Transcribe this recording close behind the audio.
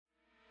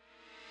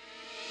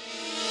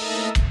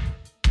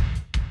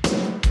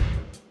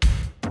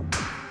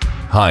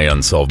Hi,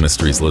 Unsolved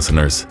Mysteries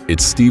listeners.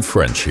 It's Steve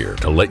French here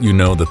to let you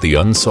know that the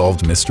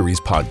Unsolved Mysteries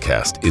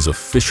podcast is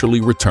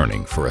officially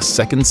returning for a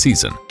second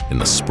season in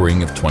the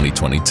spring of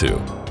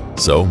 2022.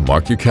 So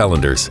mark your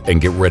calendars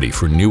and get ready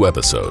for new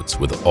episodes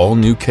with all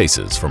new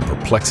cases from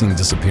perplexing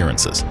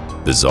disappearances,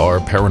 bizarre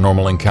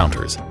paranormal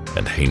encounters,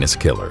 and heinous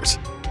killers.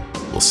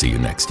 We'll see you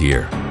next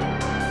year.